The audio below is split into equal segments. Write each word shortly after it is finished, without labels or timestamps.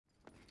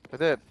They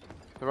did.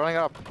 They're running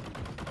up.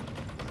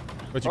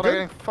 But you they're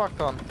good? getting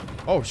fucked on.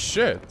 Oh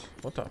shit.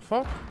 What the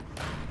fuck?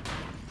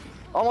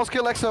 Almost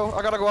killed Exo.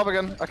 I gotta go up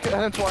again. I hit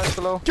him twice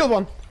below. Kill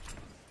one.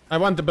 I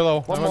went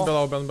below. One I went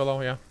more.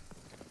 below, yeah.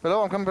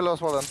 Below? I'm coming below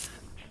as well then.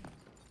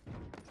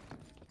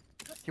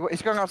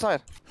 He's going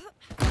outside.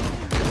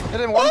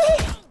 Hit him once.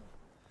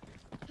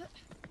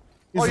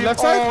 He's left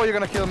side? Oh, you're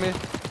gonna kill me.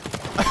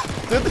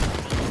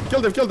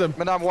 Killed him.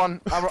 Man, I'm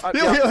one.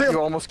 Heal. You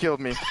almost killed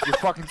me. You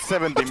fucking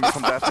 70 me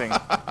from that thing.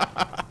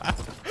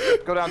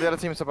 Go down, the other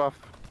team is above.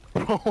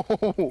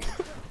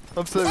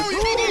 I'm 70.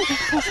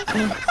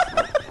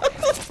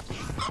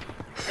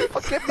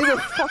 Get me the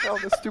fuck out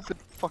of this stupid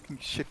fucking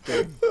shit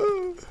game.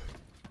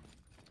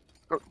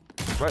 Go.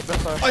 Right,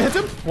 left side. I hit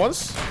him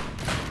once.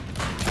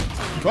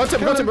 Got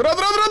him. Run.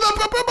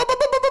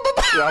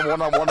 Yeah,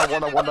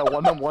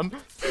 I'm one.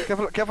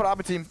 Careful,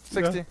 RB team.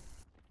 60. Yeah.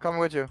 Coming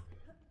with you.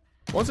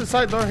 Once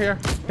inside door here.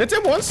 Hit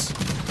him once.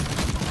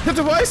 Hit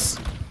him twice.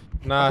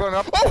 Nah. I'm going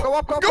up. Oh, Go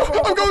up.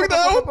 I'm going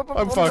down.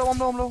 I'm fucked. I'm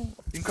low.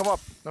 You can come up.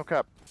 No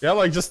cap. Yeah,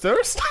 like just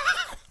stairs.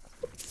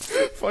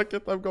 Fuck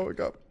it, I'm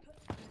going up.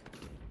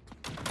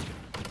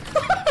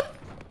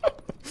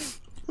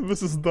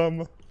 This is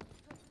dumb.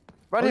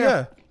 Right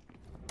here.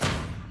 Yeah.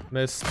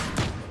 Missed.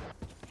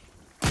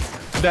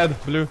 Dead.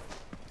 Blue.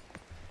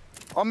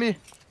 On me.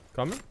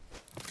 Coming.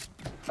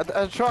 At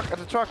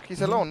the truck.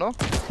 He's alone, no?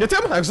 Hit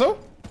him, Exo.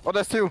 Oh,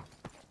 there's two.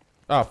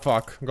 Ah,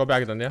 fuck. Go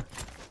back then, yeah.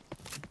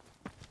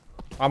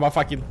 I'm a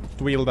fucking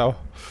wheel though.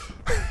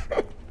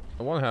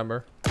 One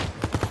hammer.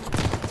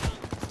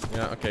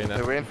 Yeah, okay, now.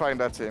 Yeah, we ain't fighting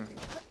that team.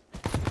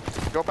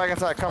 Go back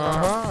inside, come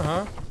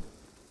on.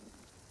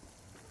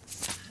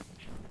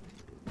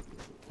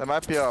 They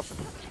might be up.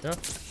 Yeah.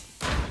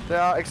 They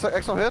are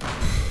exo hit.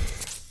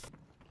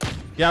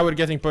 Yeah, we're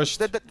getting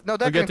pushed. No,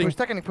 they're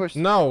getting pushed.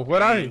 No,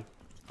 where are you?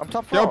 I'm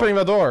top They're 4. opening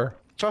the door.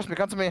 Trust me,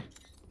 come to me.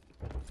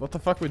 What the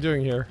fuck we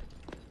doing here?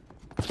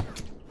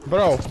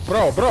 Bro.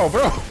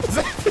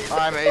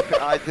 I'm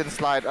AP. I didn't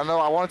slide. I know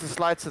I wanted to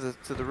slide to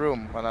the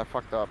room when I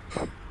fucked up.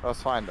 That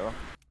was fine though.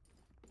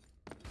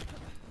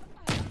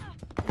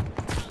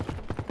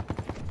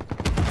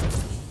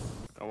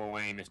 Go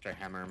away, Mr.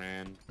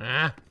 Hammerman.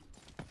 Ah.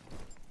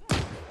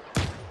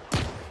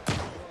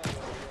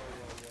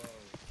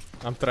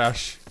 I'm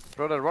trash.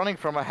 Bro, they're running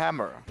from a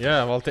hammer.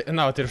 Yeah, well,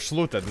 no, they're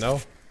looted,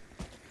 no?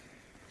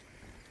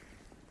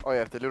 Oh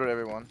yeah, they looted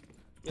everyone.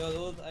 Yo,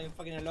 dude, I'm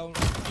fucking alone.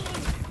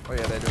 Oh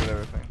yeah, they looted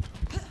everything.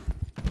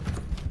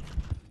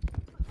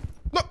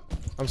 No!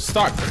 I'm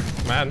stuck,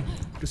 man.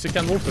 Because you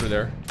can't move through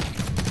there.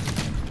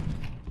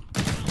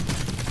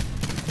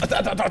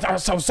 That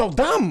was so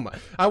dumb!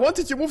 I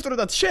wanted to move through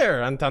that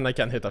chair, and then I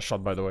can't hit a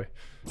shot, by the way.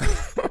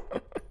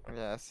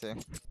 Yeah, I see.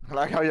 I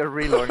like how you're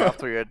reloading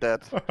after you're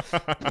dead.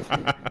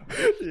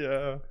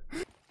 Yeah.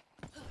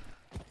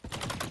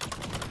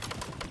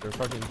 They're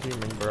fucking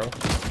teaming, bro.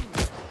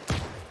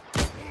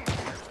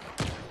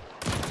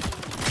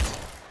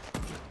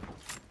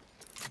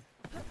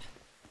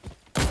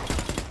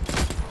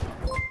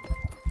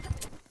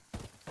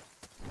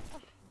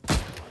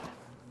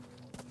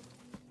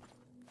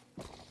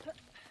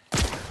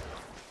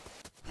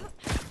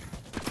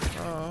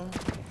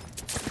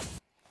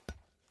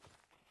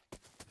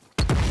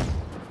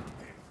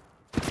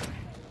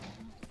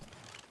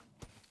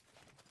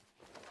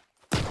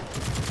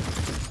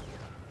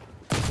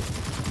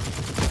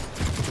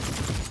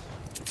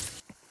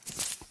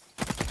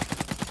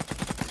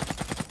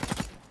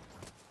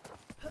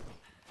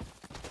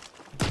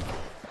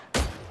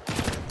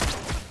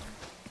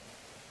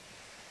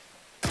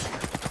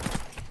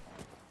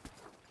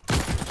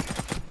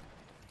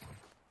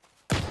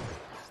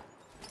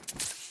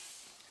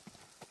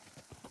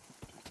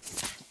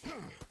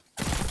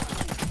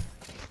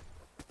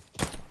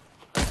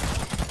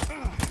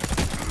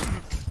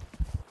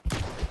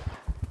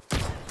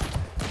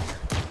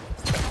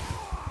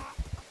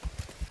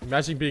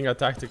 Imagine being a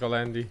tactical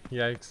Andy.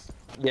 Yikes.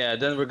 Yeah,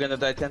 then we're gonna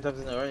die 10 times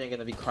in a row and you're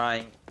gonna be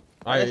crying.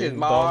 I This is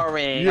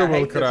boring. You I will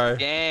hate cry. this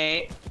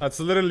game. That's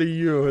literally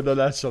you in the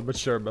last shot, but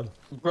sure, man.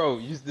 Bro,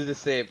 you do the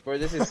same. Bro,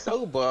 this is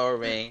so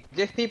boring.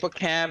 Just people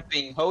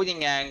camping,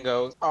 holding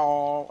angles.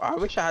 Oh, I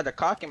wish I had a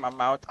cock in my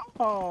mouth.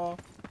 Oh.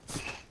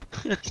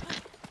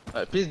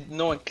 Please,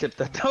 no one clip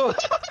that.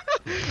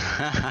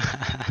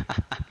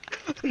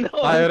 No,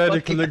 I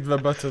already clicked the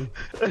button.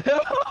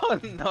 Oh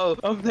no,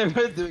 I'm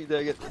never doing that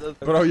again.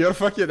 Bro, your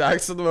fucking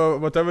accent,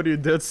 whatever you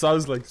did,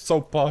 sounds like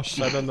so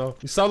posh. I don't know.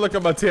 You sound like a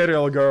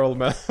material girl,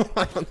 man.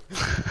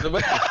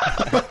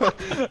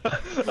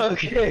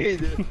 Okay,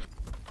 dude.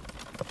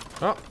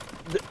 Oh,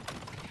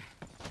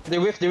 They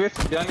whiffed,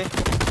 behind me.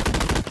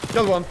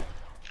 killed one.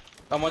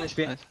 I'm on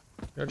HP.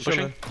 You're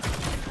chilling.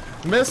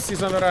 Missed,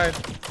 he's on the right.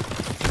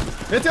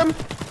 Hit him!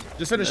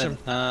 Just finish him.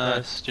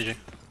 It's GG.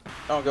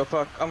 Oh, go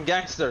fuck. I'm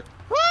gangster.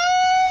 Woo!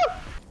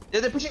 Yeah,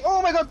 they're pushing.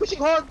 Oh my god, pushing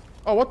hard.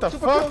 Oh, what the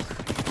Super fuck?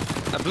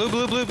 close. Blue.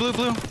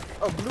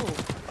 Oh, blue.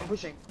 I'm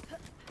pushing.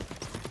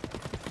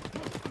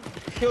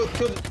 Killed.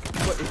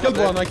 Killed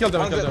one, I killed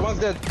him. One's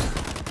dead.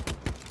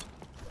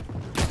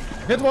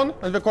 Hit one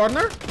in the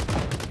corner.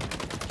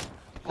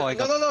 Oh, I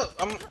got.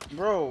 No.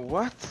 Bro,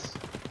 what?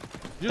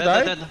 You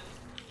died? Dead.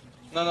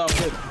 No, I'm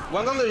good.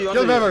 One under you.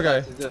 Kill the other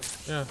guy. Yeah.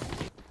 Yeah.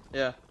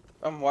 Yeah.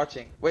 I'm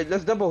watching. Wait,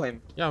 let's double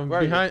him. Yeah, I'm Where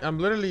are you? behind. I'm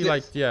literally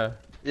like, yeah.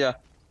 Yeah.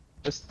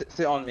 Just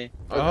sit on me.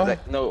 Oh.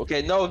 Like, no,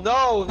 okay, no,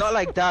 not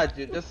like that,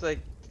 dude. Just like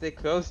stay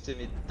close to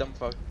me, dumb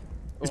fuck.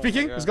 He's Oh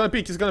peeking. my He's God.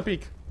 gonna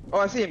peek. Oh,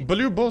 I see him.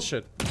 Blue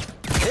bullshit.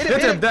 Hit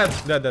Hit him. him. Dead.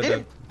 Hit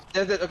him.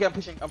 Dead. Okay, I'm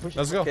pushing.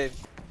 Let's go. Okay.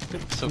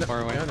 So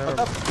far away. Yeah,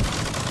 never Up.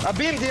 I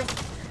beamed him.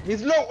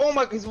 He's low. Oh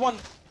my, he's one.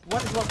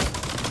 One is one.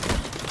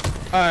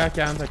 I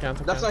can't.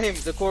 That's not him.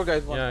 The core guy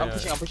is one. Yeah, I'm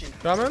yeah. pushing.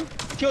 Coming.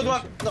 Killed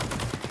one. No.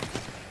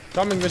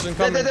 Coming, vision,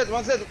 coming. Dead.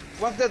 One's dead.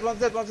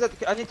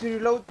 Okay, I need to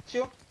reload.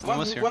 Chill.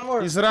 Almost here. One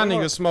more. He's one running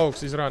more. the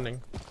smokes. He's running.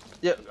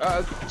 Yeah.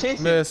 Chase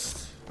him.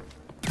 Missed.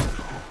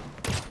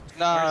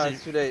 Nah, Where is he?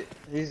 it's too late.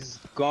 He's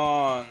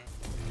gone.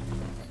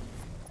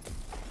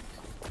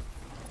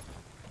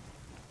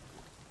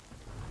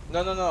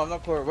 No, I'm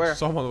not core. Where?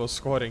 Someone was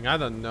squatting. I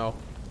don't know.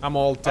 I'm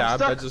all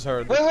tabbed. I just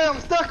heard. Wait, I'm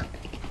stuck.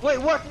 Wait,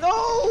 what?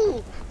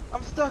 No!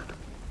 I'm stuck.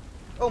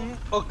 Oh,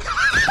 okay.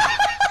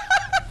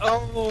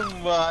 Oh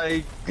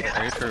my God.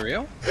 Are you for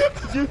real?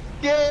 You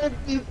scared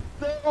me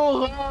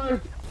so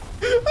hard.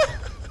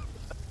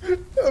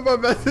 My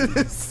man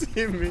didn't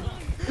see me.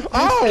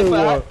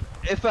 Oh!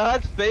 If I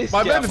had space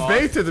My man jam on-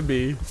 baited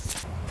me.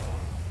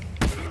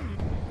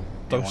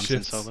 Oh Once shit.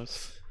 in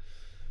solos.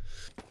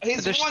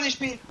 He's There's- 1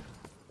 HP.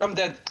 I'm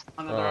dead.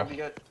 Another Oh. RP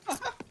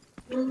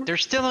good.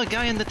 There's still a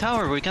guy in the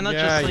tower. We cannot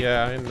Yeah, just like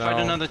yeah, I fight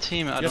know. another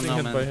team. I don't Getting know,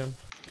 hit man. by him.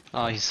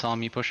 Oh, he saw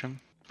me pushing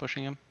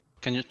him.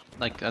 Can you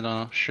like I don't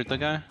know, shoot the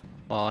guy?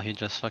 Well, he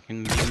just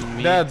fucking beamed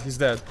me. Dead. He's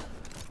dead.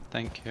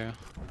 Thank you.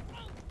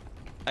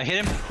 I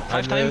hit him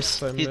I 5 missed,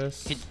 times. I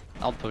missed.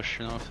 I'll push.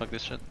 You know, fuck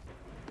this shit.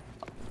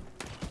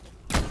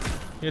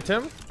 Hit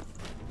him.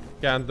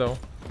 Can't though.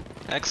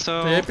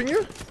 Exo. Taping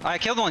you? I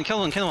killed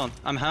one.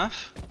 I'm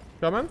half.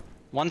 Coming?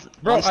 One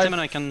Bro,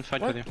 stamina I can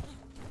fight What? with you.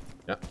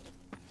 Yeah.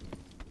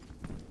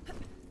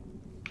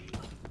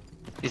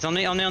 He's on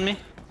me.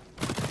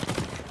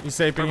 He's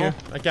taping you.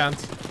 I can't.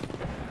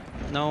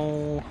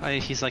 No,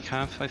 he's like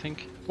half, I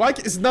think. Why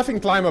is nothing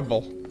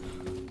climbable?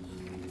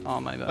 Oh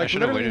my bad. I Like,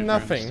 should have literally waited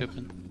nothing. for him.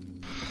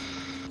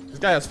 Stupid. This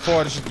guy has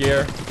forged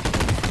gear.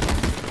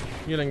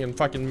 Healing in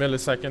fucking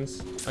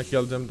milliseconds. I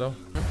killed him though.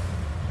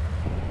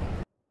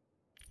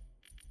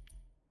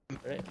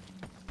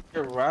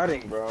 You're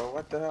rotting, bro.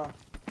 What the hell?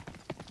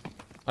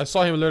 I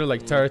saw him literally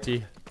like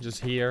 30.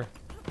 Just here.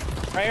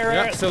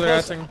 Right. Still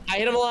close. ratting. I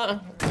hit him a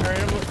lot.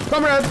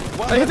 Comrade!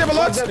 I hit him a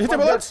lot! Hit him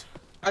a lot!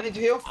 I need to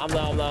heal. I'm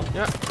low.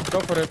 Yeah, go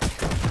for it.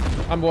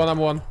 I'm one.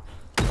 One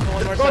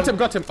more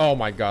Got him. Oh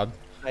my god.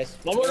 Nice.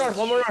 One more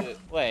north.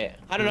 Wait,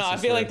 I don't know. I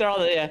feel like they're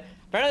all yeah.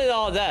 Apparently they're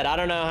all dead. I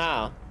don't know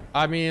how.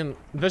 I mean,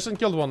 Vision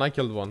killed one, I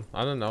killed one.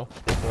 I don't know.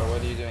 Bro,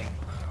 what are you doing?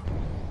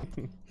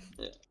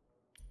 Yeah.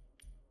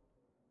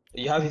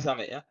 You have his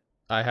summit, yeah?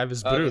 I have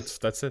his brute,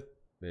 that's it.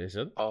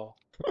 Vision? Oh.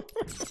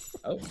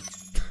 Oh.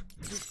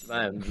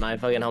 My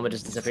fucking helmet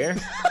just disappeared.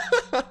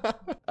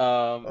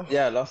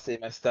 Yeah, I lost it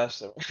in my stash.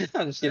 So.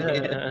 I'm just kidding.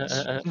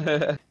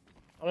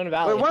 I'm in a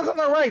valley. Wait, one's on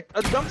the right.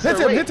 A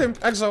dumpster. Hit him,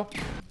 Exo.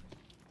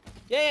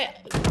 Yeah.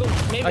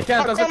 Maybe. I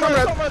can't, that's a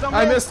Comrade, comrade. I'm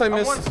I one. missed. I'm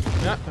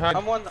Yeah, hi.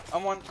 I'm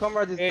one.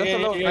 Comrade is that's Yeah,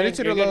 alone. yeah, I need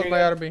to You're reload good, my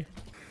you're RB.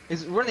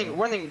 He's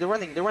running. They're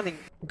running.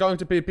 Going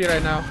to PP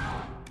right now.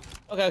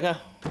 Okay.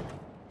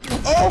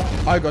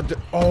 Oh! I got the.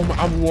 Oh,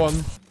 I'm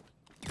one.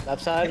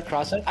 Left side,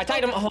 cross it. I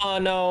tagged him. Oh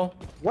no.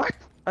 What?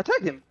 I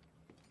tagged him.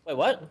 Wait,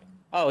 what?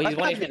 Oh, he's I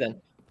 1 tagged HP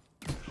then.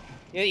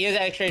 He has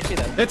extra HP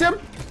then. Hit him!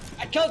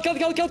 I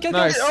killed.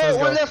 Nice. Oh, let's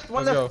one go. left.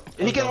 One Let's left. go.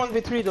 He Let's can go.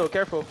 1v3 though.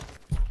 Careful.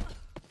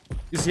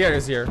 He's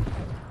here.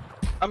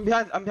 I'm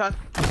behind.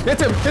 Hit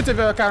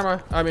him,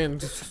 Karma. I mean,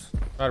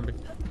 RB.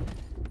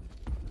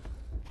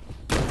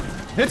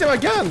 Hit him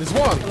again, he's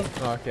one.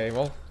 Okay,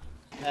 well.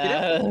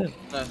 Nice.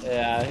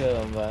 Yeah, I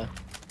killed him, but.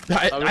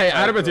 I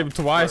armored him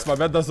twice, my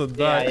man doesn't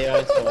Yeah, die. you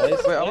know,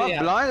 twice. Wait, am I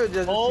Yeah. blind or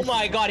just? Oh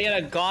my god, he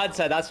had a god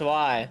set, that's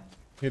why.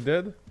 He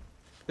did?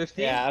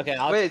 15? Yeah, okay,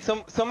 I'll... Wait,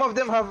 some of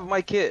them have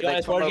my kit. You Like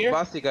guys from work a here?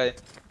 Basti guy.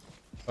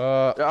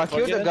 Uh, I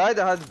killed the good? guy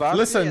that has Basti.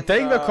 listen, and,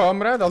 take the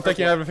comrade, I'll take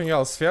okay. everything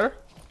else. Fair?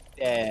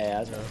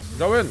 Yeah, that's right.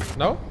 Go in,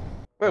 no?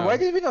 Wait, why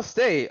did we not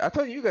stay? I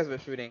thought you guys were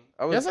shooting.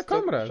 I was He has a stuck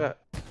in comrade. shot.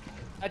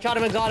 I shot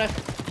him exotic.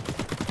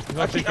 He's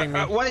not picking me.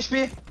 1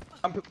 HP.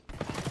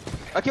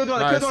 I killed one.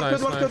 Nice, Killed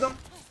nice, one.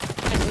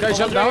 Guys,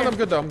 jump down, I'm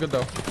good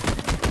though.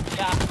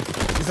 Yeah.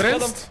 He's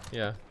Killed rinsed?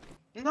 Yeah.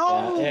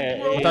 No, Yeah,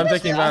 bro. But I'm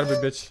taking Barbie,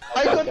 bitch.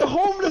 I got the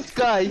homeless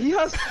guy. He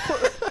has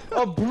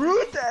a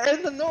brute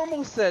and a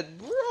normal set,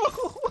 bro.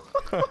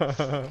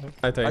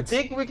 I I think.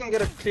 think we can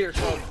get a clear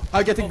shot.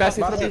 I'm getting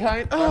Bassi from Bassi.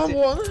 behind. Oh, I'm Bassi.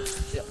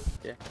 one.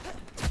 Yeah.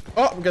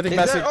 Oh, I'm getting Is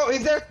Bassi. there? Oh,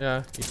 he's there.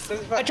 Yeah.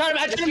 I shot him,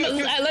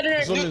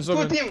 legendary. Zoom in, zoom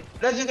Full in. team.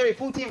 Legendary.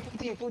 Full team.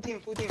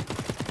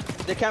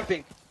 They're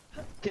camping.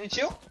 Can you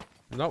chill?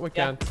 No, we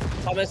Yeah. can't.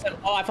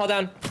 Oh, I fell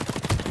down.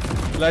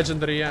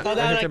 Legendary, yeah. Fall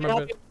down, I hit I him can a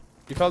help bit. you.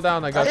 He fell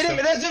down, I I got hit him.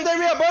 you.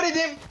 Legendary. I bodied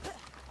him.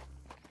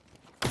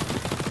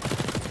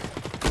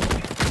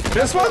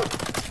 This one?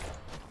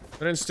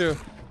 Rinse two.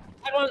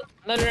 I want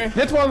legendary.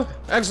 Hit one.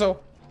 Exo.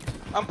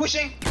 I'm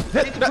pushing.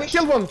 Hit.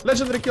 Killed one.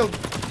 Legendary killed.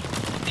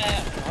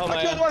 Yeah. Oh I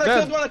my killed god. one. I Dead.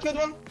 killed one. I killed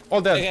one.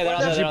 All dead. Okay, they're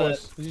all dead, GG they're all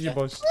boys. GG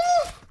boys.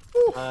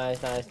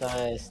 Nice, nice,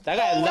 nice. That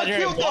guy Oh, I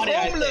legendary killed the body,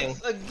 I think.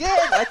 homeless again.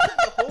 I killed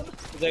the homeless.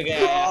 It's okay.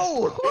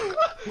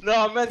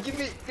 No, no, man, give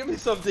me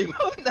something. Nah.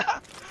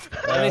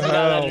 Let me see that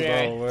Hell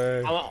legendary. no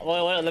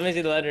way. Wait, let me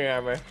see the legendary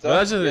armor. The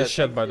legendary is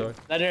shit, by the way.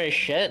 Legendary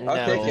shit? No.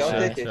 I'll take it. I'll Yeah,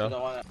 take it. yeah. You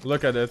don't want it.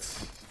 Look at it.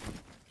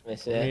 Let me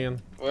see. I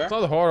mean, Where? it's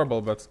not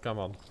horrible, but come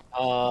on.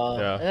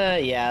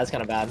 Yeah, that's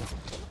kind of bad.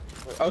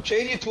 I'll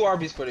trade you 2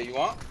 RBs for it. You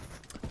want?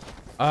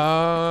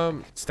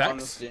 Stacks?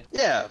 Honestly.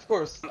 Yeah, of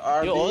course.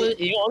 RB.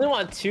 You only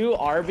want 2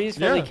 Arby's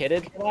fully Yeah.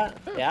 kitted for that?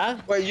 Yeah?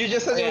 Wait, you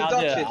just said Okay, you I'll was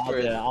do dog it. shit I'll for do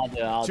it. it. I'll do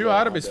it. I'll 2 do it. I'll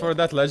Arabis do for it.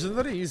 that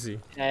legendary? Easy.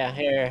 Yeah,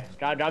 here.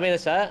 Drop me the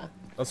set.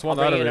 That's I'll one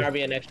bring you an Arabi.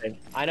 RB in next raid.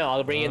 I know,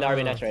 I'll bring you in the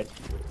RB next raid.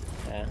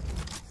 Yeah.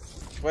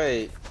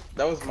 Wait,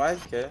 that was my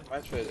trade.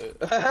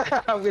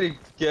 I'm gonna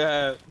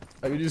get.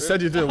 I mean, you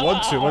said you didn't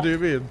want to. What do you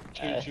mean?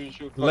 True.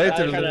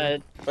 Later. I'm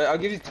trying Wait, I'll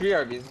give you 3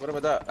 RBs. What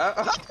about that?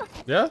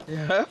 Yeah?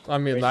 Yeah. I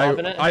mean, you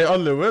confident? I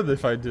only win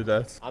if I do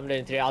that. I'm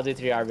doing 3. I'll do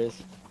 3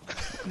 Arby's.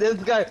 This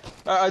guy.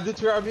 I do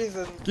 3 RBs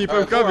and. Keep 4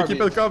 him coming,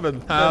 keep him RBs. coming.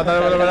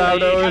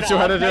 200,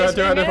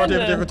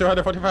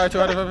 245,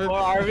 250. 4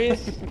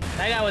 Arby's?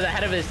 That guy was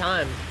ahead of his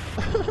time.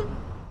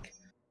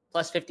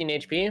 Plus 15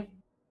 HP?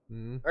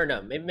 Or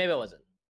no, maybe it wasn't.